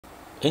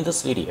In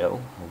this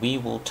video, we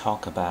will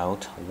talk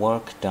about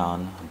work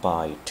done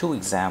by two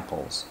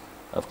examples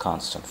of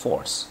constant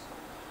force.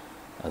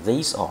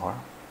 These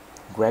are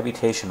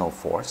gravitational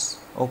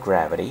force, or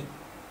gravity,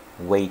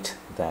 weight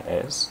that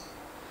is,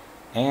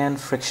 and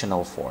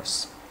frictional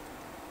force,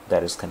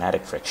 that is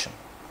kinetic friction.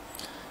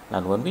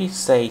 Now, when we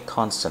say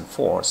constant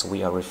force,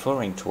 we are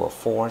referring to a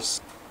force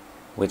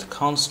with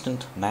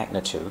constant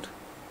magnitude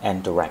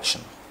and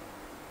direction.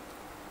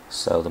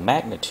 So the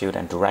magnitude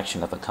and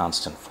direction of a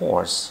constant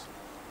force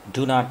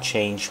do not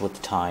change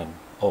with time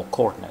or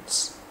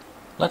coordinates.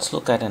 Let's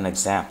look at an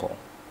example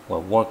where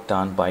work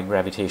done by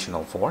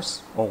gravitational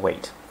force or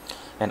weight.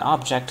 An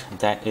object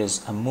that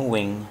is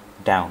moving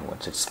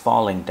downwards, it's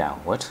falling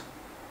downward,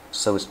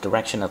 so its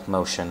direction of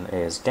motion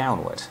is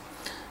downward.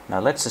 Now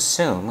let's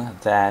assume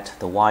that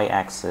the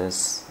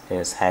y-axis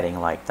is heading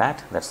like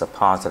that. That's the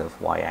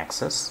positive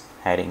y-axis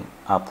heading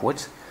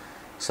upward.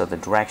 So the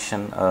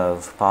direction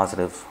of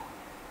positive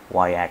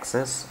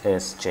y-axis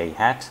is j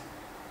hat,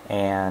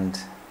 and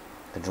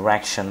the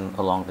direction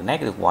along the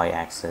negative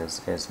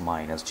y-axis is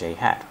minus j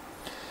hat.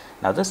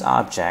 Now this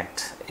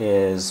object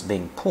is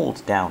being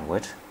pulled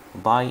downward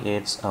by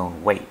its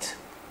own weight.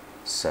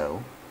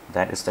 So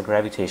that is the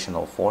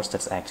gravitational force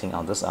that's acting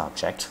on this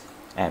object,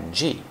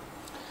 mg.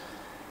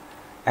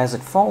 As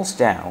it falls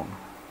down,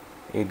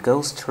 it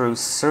goes through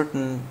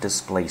certain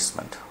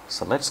displacement.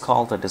 So let's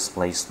call the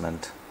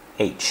displacement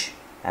h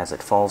as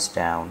it falls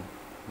down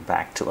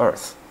back to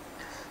Earth.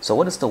 So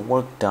what is the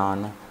work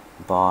done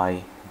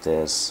by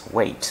this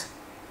weight?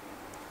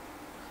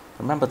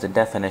 Remember the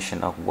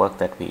definition of work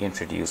that we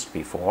introduced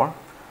before.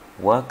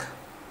 Work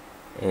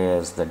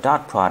is the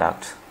dot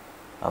product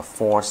of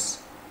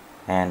force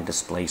and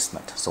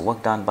displacement. So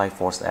work done by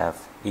force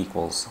F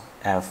equals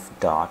F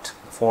dot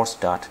force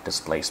dot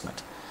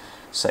displacement.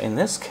 So in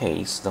this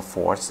case, the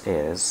force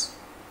is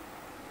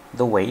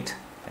the weight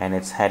and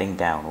it's heading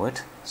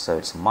downward. So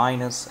it's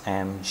minus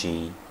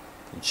mg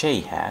j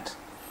hat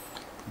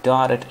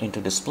dotted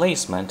into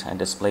displacement, and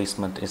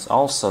displacement is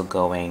also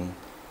going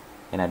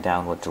in a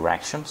downward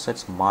direction, so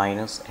it's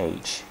minus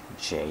h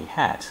j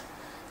hat.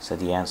 So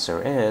the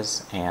answer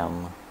is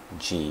mgh.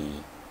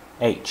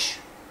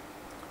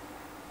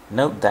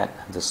 Note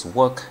that this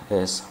work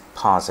is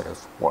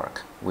positive work,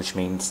 which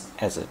means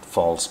as it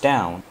falls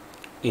down,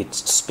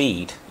 its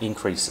speed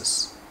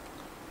increases.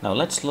 Now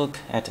let's look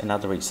at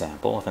another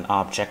example of an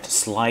object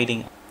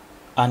sliding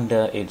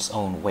under its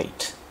own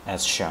weight,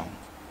 as shown.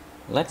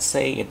 Let's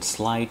say it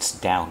slides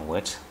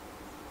downward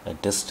a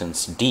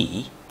distance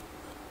d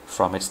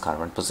from its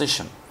current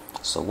position.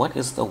 So what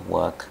is the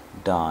work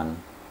done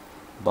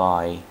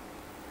by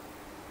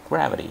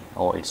gravity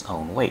or its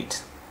own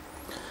weight?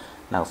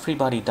 Now, free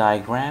body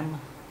diagram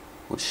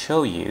would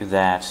show you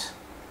that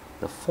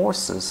the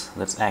forces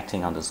that's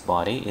acting on this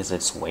body is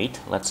its weight.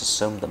 Let's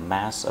assume the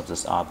mass of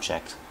this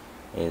object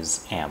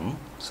is m,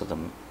 so the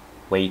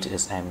weight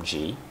is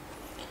mg.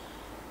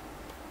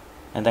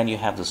 And then you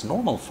have this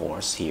normal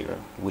force here,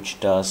 which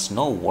does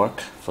no work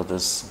for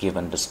this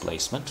given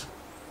displacement.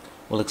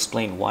 We'll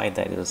explain why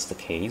that is the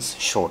case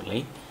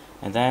shortly.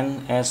 And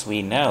then, as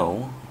we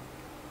know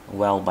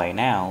well by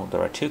now,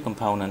 there are two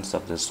components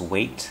of this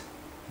weight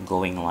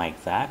going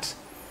like that.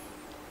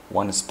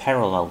 One is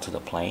parallel to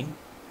the plane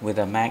with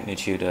a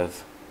magnitude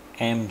of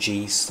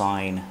mg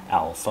sine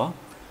alpha,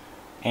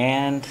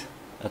 and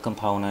a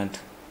component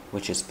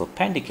which is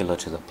perpendicular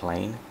to the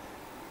plane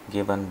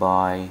given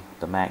by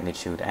the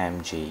magnitude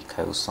mg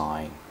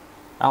cosine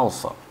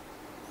alpha.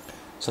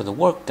 So the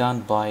work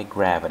done by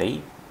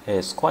gravity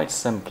is quite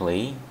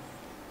simply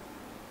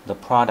the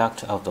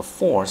product of the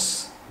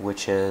force,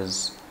 which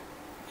is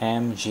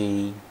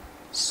mg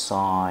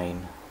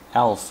sine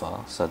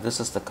alpha, so this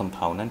is the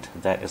component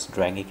that is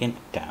dragging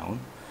it down,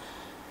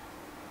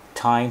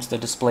 times the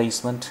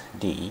displacement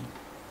d,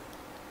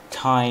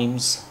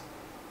 times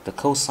the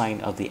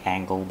cosine of the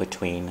angle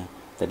between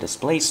the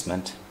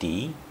displacement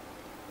d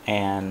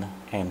and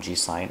mg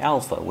sine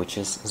alpha, which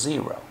is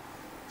 0.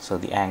 So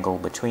the angle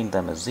between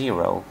them is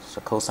 0, so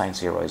cosine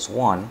 0 is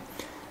 1,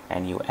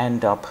 and you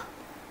end up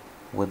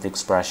with the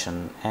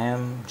expression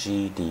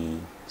mgd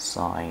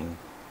sine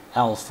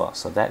alpha.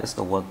 So that is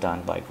the work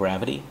done by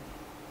gravity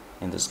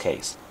in this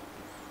case.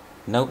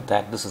 Note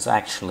that this is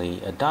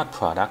actually a dot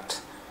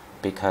product,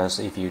 because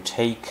if you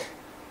take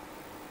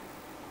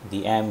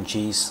the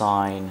mg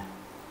sine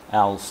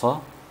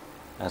alpha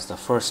as the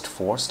first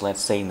force, let's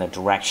say in the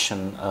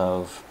direction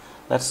of,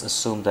 let's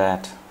assume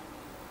that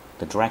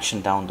the direction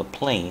down the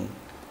plane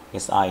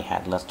is I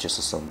hat, let's just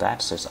assume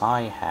that, so it's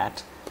I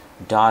hat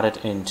dotted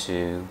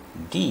into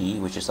d,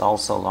 which is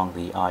also along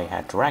the I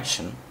hat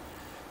direction,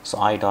 so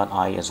I dot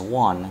I is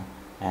 1,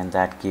 and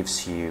that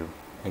gives you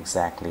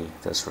exactly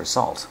this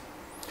result.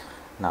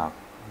 Now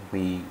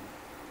we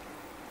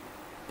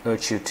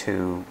urge you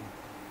to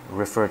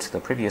refer to the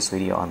previous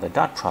video on the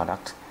dot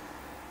product,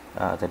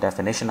 the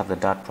definition of the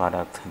dot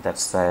product that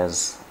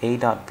says A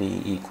dot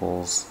B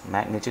equals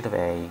magnitude of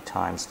A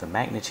times the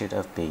magnitude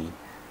of B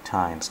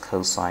times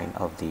cosine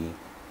of the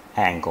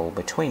angle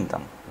between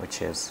them,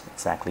 which is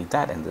exactly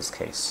that in this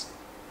case.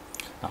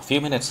 Now, a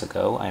few minutes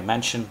ago I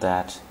mentioned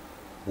that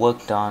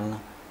work done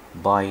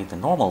by the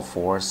normal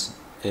force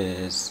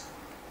is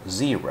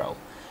 0,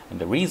 and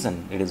the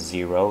reason it is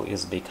 0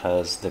 is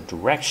because the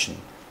direction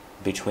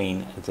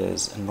between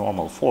this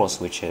normal force,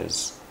 which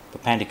is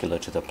perpendicular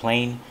to the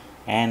plane,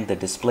 and the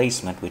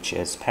displacement, which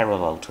is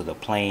parallel to the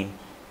plane,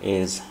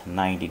 is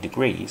 90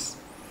 degrees.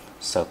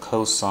 So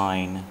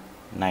cosine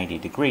 90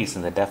 degrees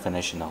in the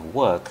definition of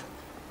work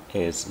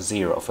is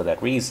 0. For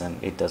that reason,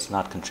 it does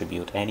not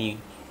contribute any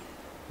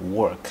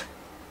work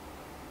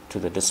to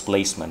the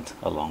displacement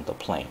along the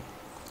plane.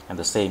 And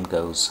the same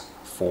goes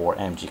for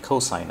mg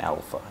cosine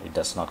alpha. It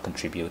does not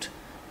contribute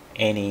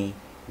any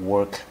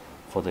work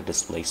for the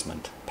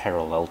displacement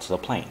parallel to the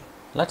plane.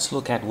 Let's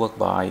look at work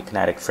by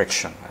kinetic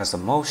friction. As the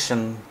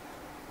motion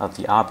of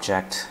the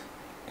object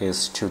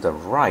is to the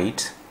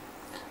right,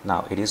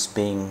 now it is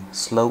being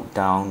slowed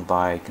down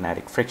by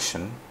kinetic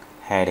friction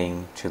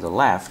heading to the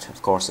left.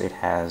 Of course, it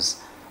has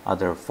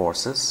other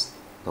forces,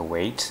 the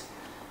weight,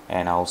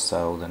 and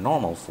also the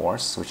normal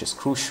force, which is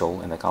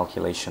crucial in the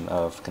calculation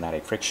of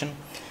kinetic friction.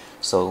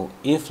 So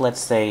if, let's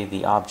say,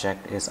 the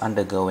object is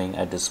undergoing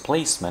a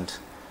displacement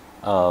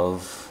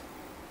of,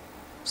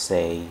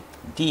 say,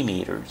 d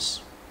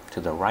meters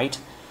to the right,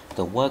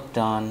 the work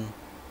done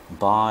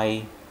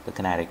by the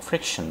kinetic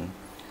friction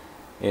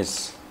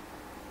is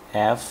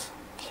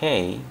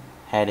Fk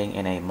heading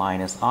in a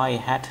minus I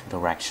hat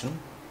direction,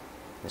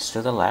 is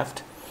to the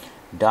left,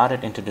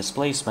 dotted into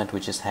displacement,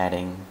 which is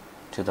heading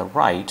to the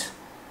right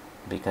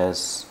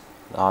because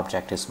the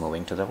object is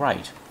moving to the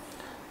right.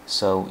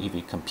 So if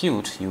you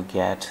compute, you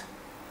get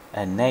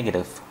a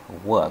negative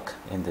work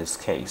in this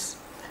case,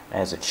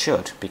 as it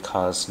should,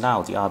 because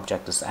now the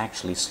object is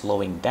actually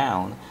slowing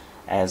down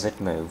as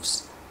it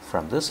moves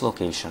from this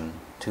location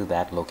to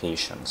that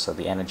location. So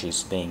the energy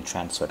is being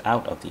transferred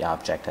out of the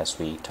object, as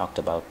we talked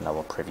about in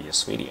our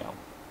previous video.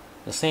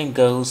 The same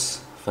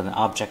goes for the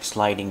object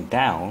sliding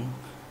down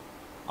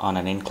on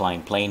an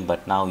inclined plane,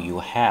 but now you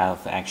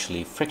have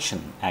actually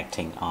friction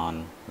acting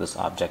on this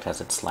object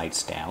as it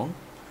slides down.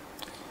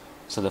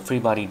 So the free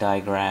body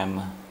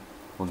diagram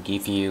will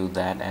give you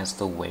that as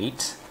the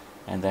weight,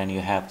 and then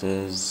you have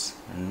this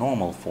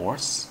normal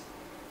force,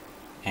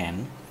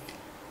 N,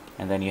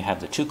 and then you have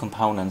the two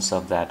components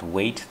of that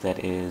weight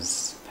that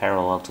is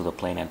parallel to the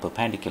plane and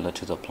perpendicular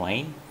to the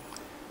plane.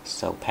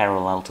 So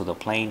parallel to the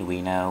plane,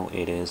 we know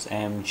it is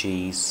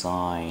mg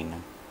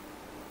sine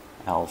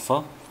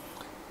alpha.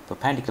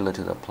 Perpendicular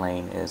to the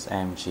plane is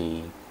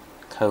mg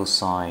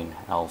cosine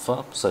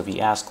alpha. So if you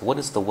ask what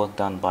is the work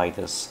done by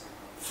this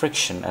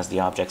friction as the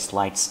object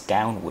slides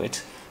downward,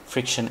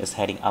 friction is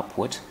heading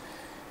upward.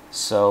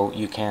 So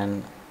you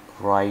can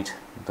write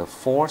the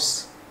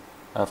force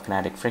of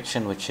kinetic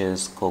friction, which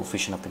is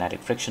coefficient of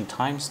kinetic friction,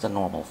 times the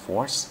normal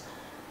force,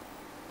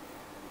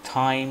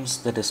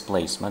 times the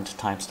displacement,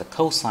 times the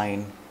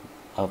cosine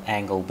of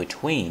angle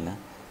between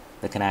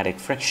the kinetic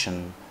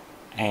friction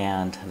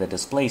and the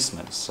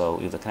displacement. So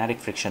if the kinetic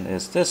friction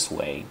is this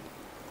way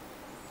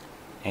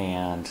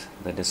and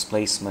the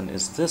displacement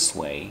is this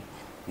way,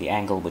 the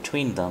angle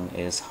between them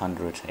is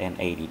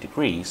 180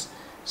 degrees.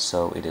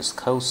 So it is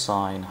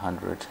cosine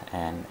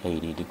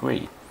 180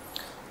 degrees,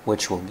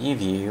 which will give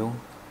you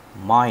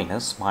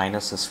minus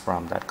is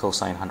from that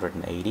cosine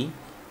 180,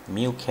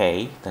 mu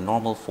k, the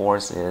normal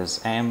force is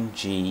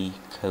mg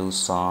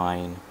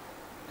cosine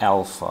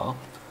alpha,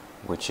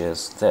 which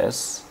is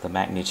this. The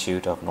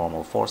magnitude of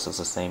normal force is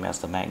the same as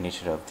the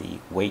magnitude of the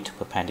weight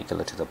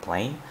perpendicular to the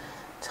plane,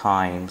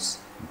 times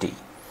d.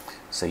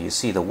 So you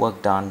see the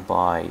work done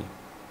by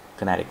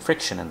kinetic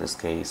friction in this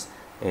case,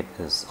 it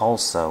is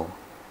also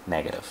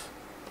negative.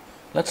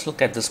 Let's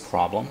look at this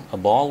problem. A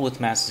ball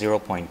with mass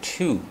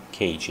 0.2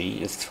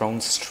 kg is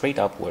thrown straight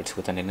upwards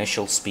with an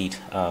initial speed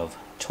of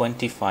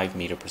 25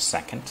 meters per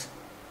second.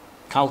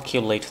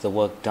 Calculate the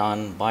work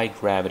done by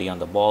gravity on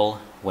the ball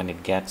when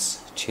it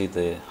gets to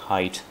the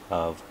height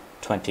of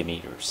 20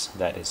 meters,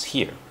 that is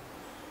here.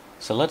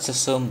 So let's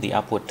assume the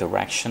upward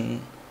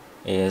direction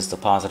is the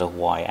positive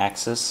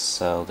y-axis,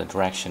 so the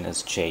direction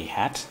is j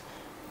hat,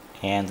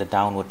 and the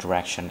downward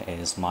direction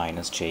is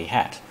minus j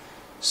hat.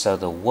 So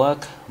the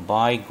work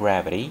by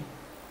gravity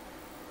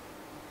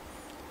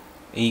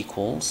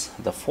equals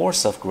the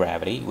force of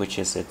gravity, which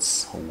is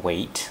its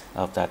weight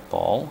of that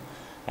ball,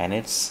 and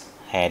it's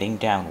heading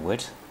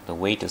downward. The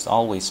weight is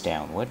always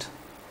downward,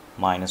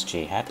 minus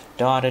j hat,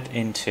 dotted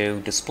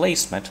into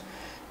displacement.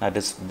 Now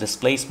this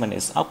displacement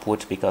is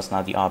upward because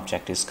now the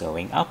object is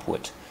going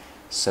upward.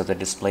 So the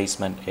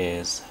displacement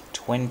is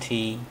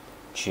 20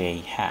 j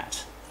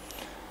hat.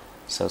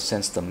 So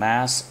since the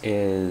mass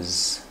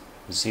is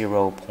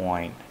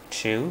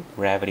 0.2,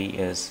 gravity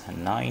is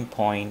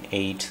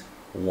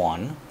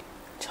 9.81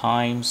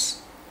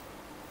 times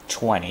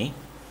 20,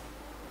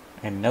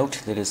 and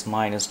note that is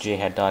minus j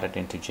hat dotted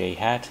into j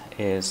hat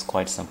is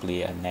quite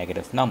simply a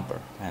negative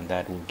number, and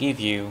that will give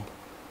you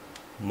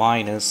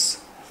minus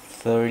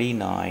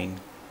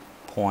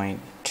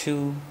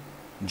 39.2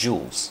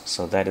 joules.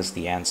 So that is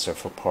the answer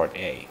for part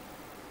A.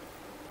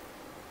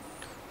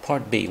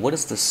 part B, what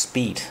is the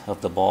speed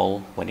of the ball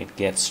when it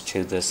gets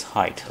to this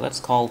height? Let's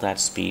call that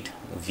speed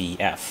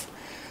Vf.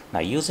 Now,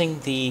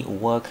 using the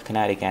work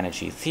kinetic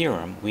energy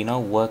theorem, we know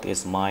work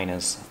is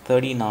minus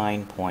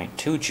 39.2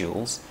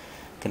 joules.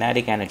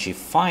 Kinetic energy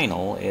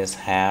final is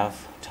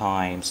half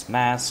times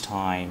mass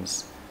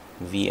times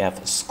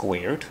Vf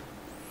squared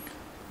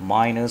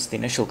minus the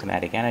initial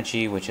kinetic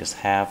energy, which is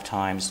half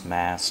times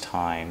mass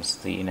times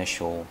the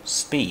initial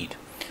speed.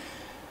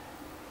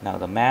 Now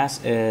the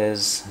mass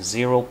is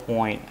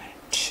 0.2.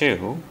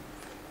 You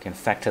can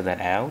factor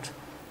that out.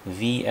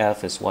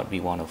 Vf is what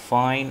we want to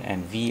find,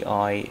 and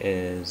Vi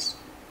is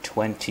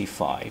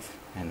 25,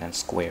 and then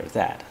square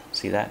that.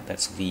 See that?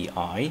 That's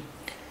Vi.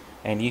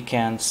 And you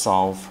can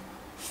solve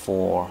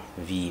for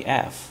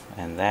Vf,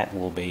 and that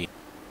will be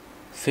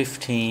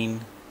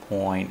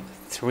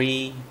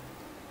 15.3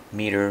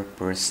 meter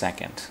per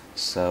second.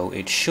 So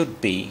it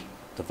should be,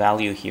 the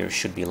value here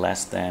should be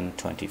less than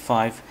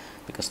 25,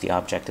 because the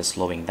object is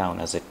slowing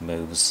down as it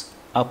moves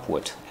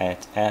upward,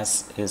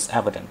 as is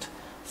evident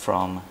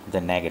from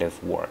the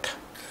negative work.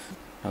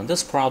 Now in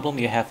this problem,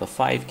 you have a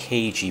 5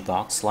 kg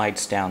box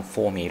slides down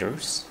 4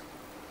 meters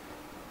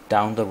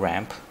down the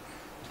ramp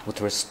with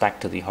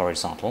respect to the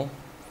horizontal.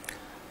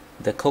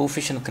 The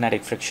coefficient of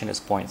kinetic friction is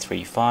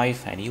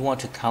 0.35, and you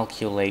want to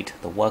calculate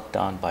the work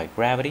done by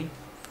gravity,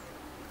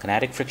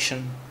 kinetic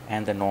friction,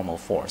 and the normal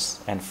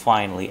force, and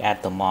finally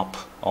add them up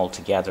all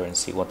together and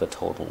see what the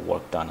total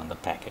work done on the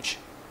package.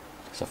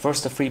 So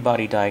first, the free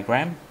body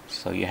diagram.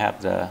 So you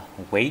have the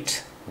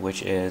weight,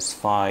 which is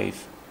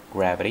 5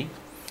 gravity,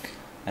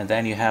 and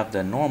then you have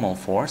the normal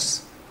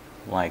force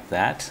like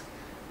that.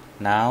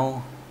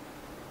 Now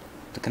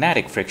the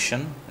kinetic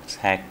friction is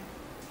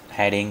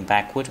heading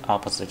backward,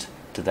 opposite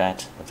to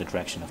that of the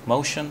direction of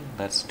motion.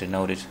 That's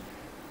denoted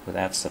with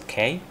F sub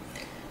k.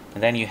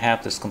 And then you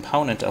have this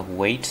component of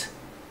weight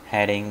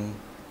heading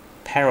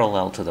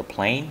parallel to the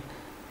plane,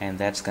 and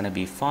that's going to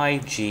be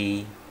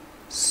 5g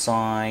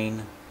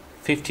sine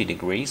 50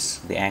 degrees.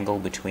 The angle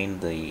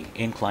between the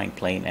inclined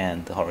plane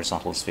and the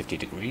horizontal is 50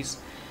 degrees.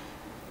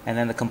 And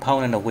then the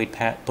component of weight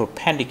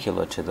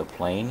perpendicular to the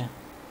plane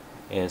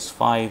is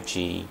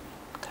 5g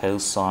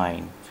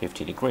cosine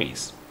 50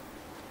 degrees.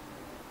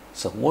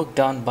 So work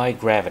done by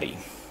gravity.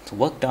 So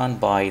work done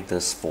by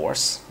this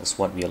force is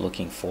what we are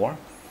looking for.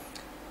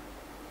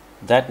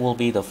 That will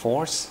be the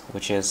force,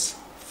 which is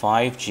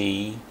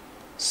 5g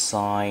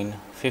sine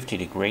 50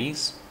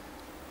 degrees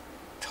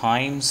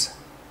times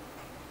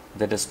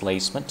the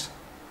displacement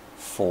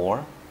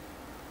 4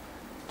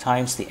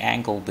 times the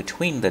angle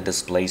between the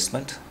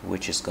displacement,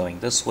 which is going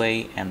this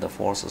way, and the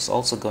force is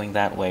also going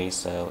that way,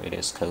 so it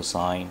is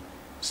cosine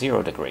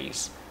 0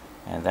 degrees,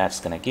 and that's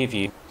going to give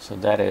you, so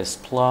that is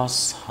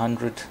plus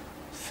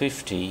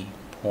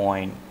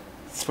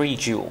 150.3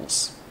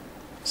 joules.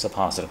 It's a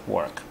positive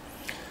work.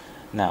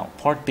 Now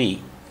part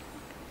B,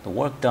 the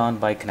work done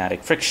by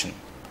kinetic friction.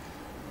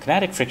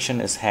 Kinetic friction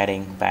is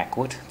heading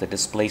backward, the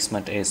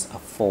displacement is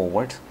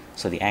forward,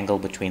 so the angle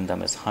between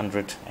them is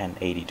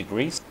 180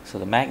 degrees. So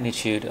the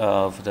magnitude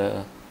of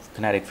the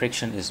kinetic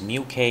friction is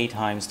mu k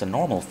times the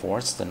normal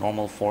force. The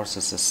normal force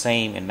is the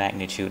same in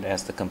magnitude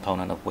as the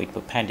component of weight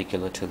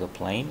perpendicular to the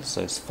plane,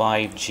 so it's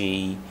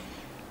 5g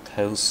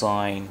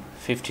cosine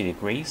 50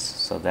 degrees,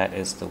 so that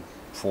is the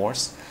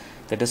force.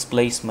 The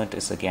displacement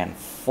is again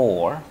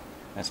 4,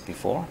 as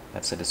before,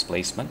 that's the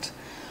displacement.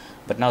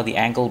 But now the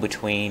angle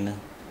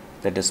between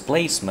the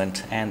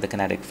displacement and the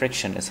kinetic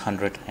friction is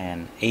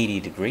 180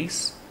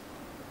 degrees.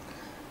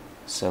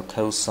 So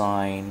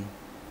cosine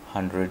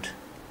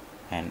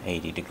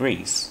 180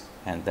 degrees.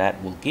 And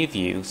that will give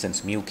you,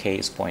 since mu k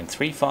is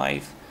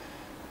 0.35,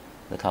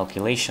 the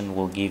calculation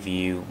will give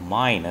you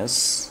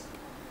minus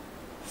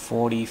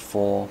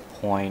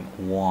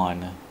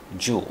 44.1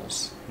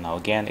 joules. Now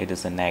again, it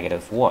is a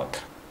negative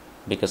work,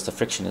 because the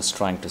friction is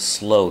trying to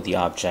slow the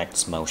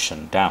object's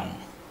motion down.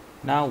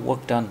 Now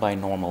work done by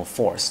normal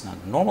force. Now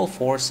normal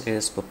force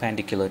is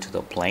perpendicular to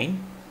the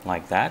plane,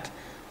 like that.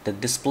 The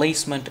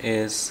displacement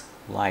is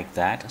like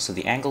that, so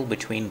the angle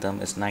between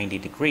them is 90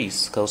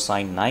 degrees.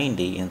 Cosine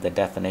 90 in the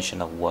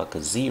definition of work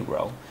is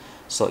 0.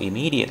 So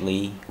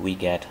immediately we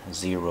get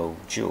 0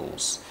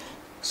 joules.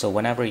 So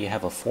whenever you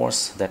have a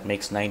force that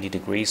makes 90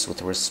 degrees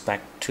with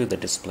respect to the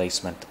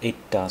displacement, it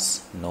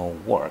does no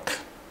work.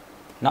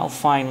 Now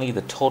finally,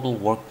 the total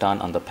work done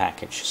on the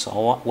package. So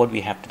what we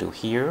have to do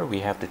here,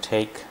 we have to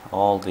take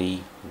all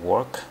the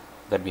work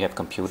that we have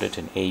computed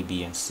in A,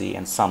 B, and C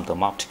and sum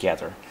them up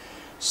together.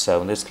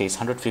 So in this case,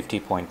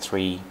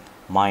 150.3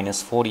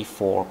 minus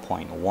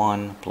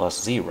 44.1 plus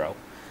 0.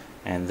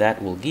 And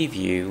that will give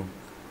you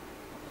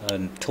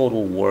a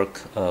total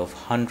work of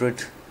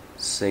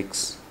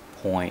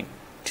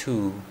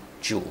 106.2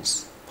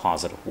 joules,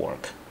 positive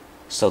work.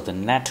 So the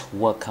net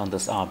work on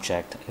this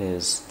object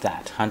is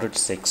that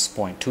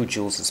 106.2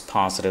 joules is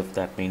positive.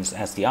 That means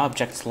as the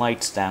object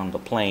slides down the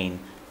plane,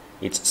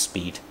 its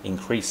speed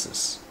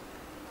increases.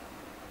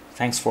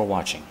 Thanks for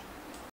watching.